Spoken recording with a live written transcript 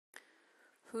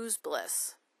Whose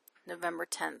Bliss? November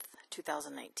 10th,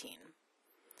 2019.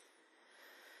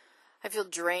 I feel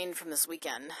drained from this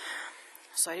weekend,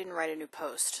 so I didn't write a new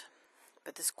post,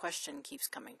 but this question keeps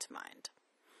coming to mind.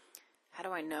 How do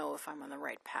I know if I'm on the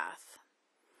right path?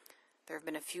 There have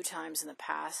been a few times in the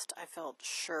past I felt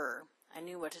sure I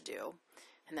knew what to do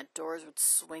and that doors would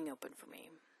swing open for me.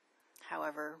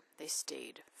 However, they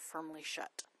stayed firmly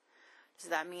shut. Does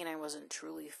that mean I wasn't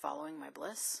truly following my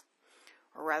bliss?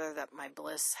 Or rather that my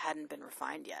bliss hadn't been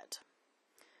refined yet?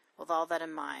 With all that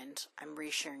in mind, I'm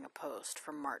resharing a post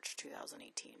from March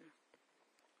 2018.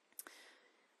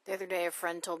 The other day, a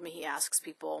friend told me he asks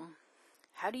people,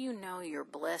 "How do you know your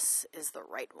bliss is the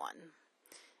right one?"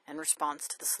 In response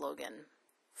to the slogan,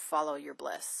 "Follow your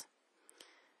bliss."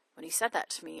 When he said that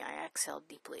to me, I exhaled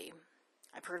deeply.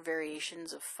 I've heard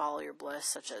variations of follow your bliss,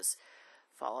 such as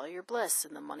follow your bliss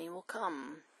and the money will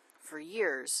come, for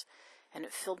years, and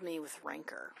it filled me with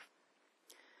rancor.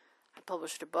 I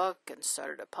published a book and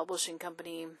started a publishing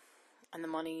company, and the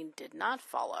money did not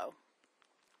follow.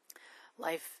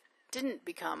 Life didn't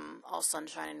become all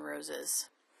sunshine and roses.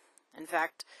 In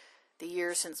fact, the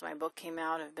years since my book came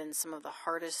out have been some of the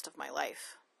hardest of my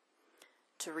life.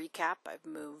 To recap, I've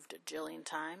moved a jillion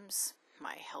times,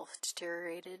 my health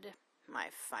deteriorated, my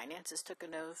finances took a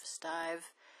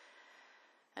nosedive,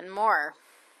 and more.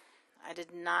 I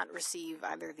did not receive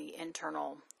either the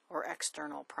internal or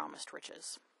external promised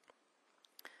riches.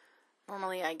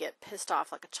 Normally, I get pissed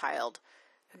off like a child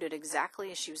who did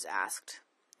exactly as she was asked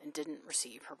and didn't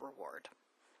receive her reward.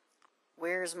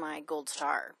 Where's my gold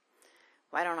star?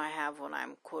 Why don't I have what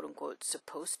I'm quote-unquote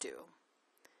supposed to?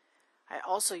 I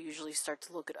also usually start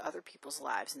to look at other people's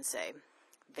lives and say,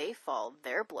 they followed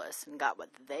their bliss and got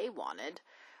what they wanted.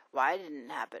 Why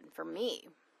didn't it happen for me?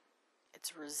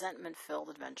 It's a resentment-filled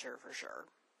adventure for sure.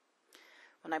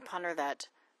 When I ponder that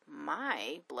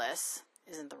my bliss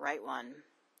isn't the right one,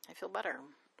 I feel better.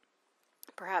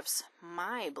 Perhaps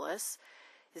my bliss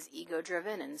is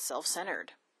ego-driven and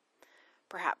self-centered.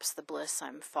 Perhaps the bliss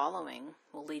I'm following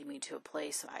will lead me to a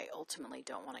place I ultimately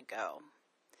don't want to go.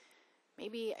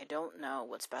 Maybe I don't know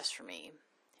what's best for me,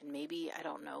 and maybe I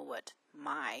don't know what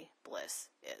my bliss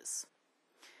is.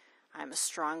 I'm a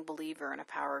strong believer in a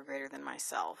power greater than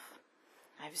myself.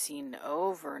 I've seen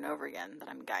over and over again that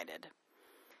I'm guided.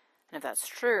 And if that's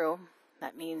true,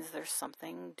 that means there's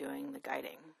something doing the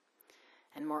guiding.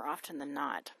 And more often than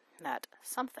not, that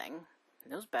something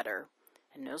knows better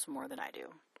and knows more than I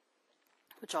do,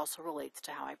 which also relates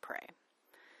to how I pray.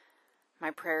 My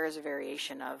prayer is a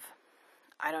variation of,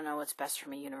 I don't know what's best for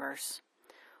me, universe.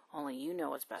 Only you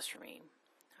know what's best for me.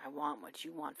 I want what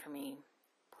you want for me.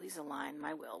 Please align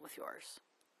my will with yours.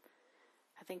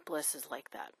 I think bliss is like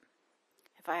that.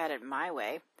 If I had it my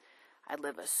way, I'd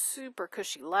live a super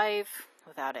cushy life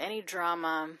without any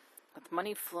drama, with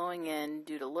money flowing in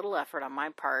due to little effort on my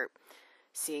part,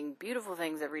 seeing beautiful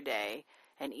things every day,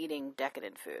 and eating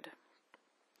decadent food.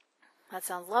 That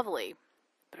sounds lovely,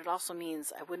 but it also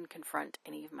means I wouldn't confront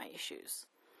any of my issues.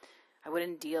 I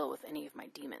wouldn't deal with any of my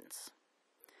demons.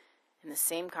 In the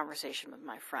same conversation with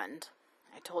my friend,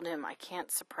 I told him I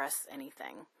can't suppress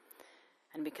anything,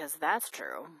 and because that's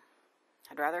true,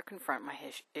 I'd rather confront my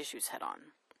issues head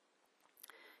on.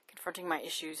 Confronting my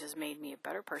issues has made me a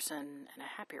better person and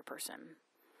a happier person.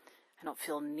 I don't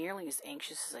feel nearly as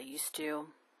anxious as I used to,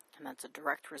 and that's a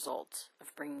direct result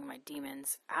of bringing my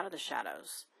demons out of the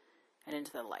shadows and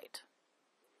into the light.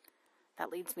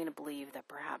 That leads me to believe that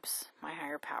perhaps my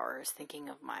higher power is thinking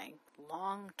of my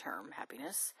long-term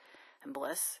happiness and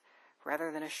bliss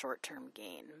rather than a short-term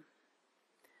gain.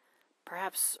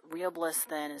 Perhaps real bliss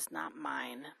then is not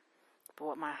mine, but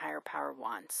what my higher power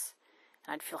wants,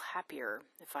 and I'd feel happier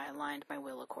if I aligned my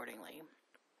will accordingly.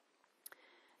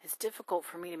 It's difficult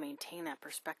for me to maintain that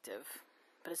perspective,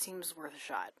 but it seems worth a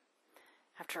shot.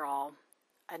 After all,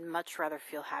 I'd much rather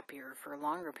feel happier for a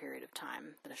longer period of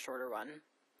time than a shorter one.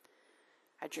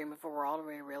 I dream of a world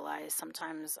where we realize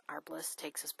sometimes our bliss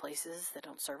takes us places that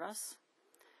don't serve us.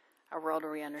 A world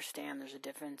where we understand there's a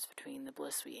difference between the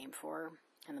bliss we aim for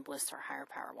and the bliss our higher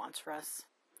power wants for us.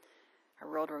 A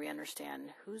world where we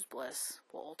understand whose bliss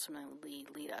will ultimately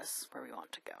lead us where we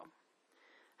want to go.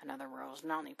 Another world is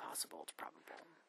not only possible, it's probable.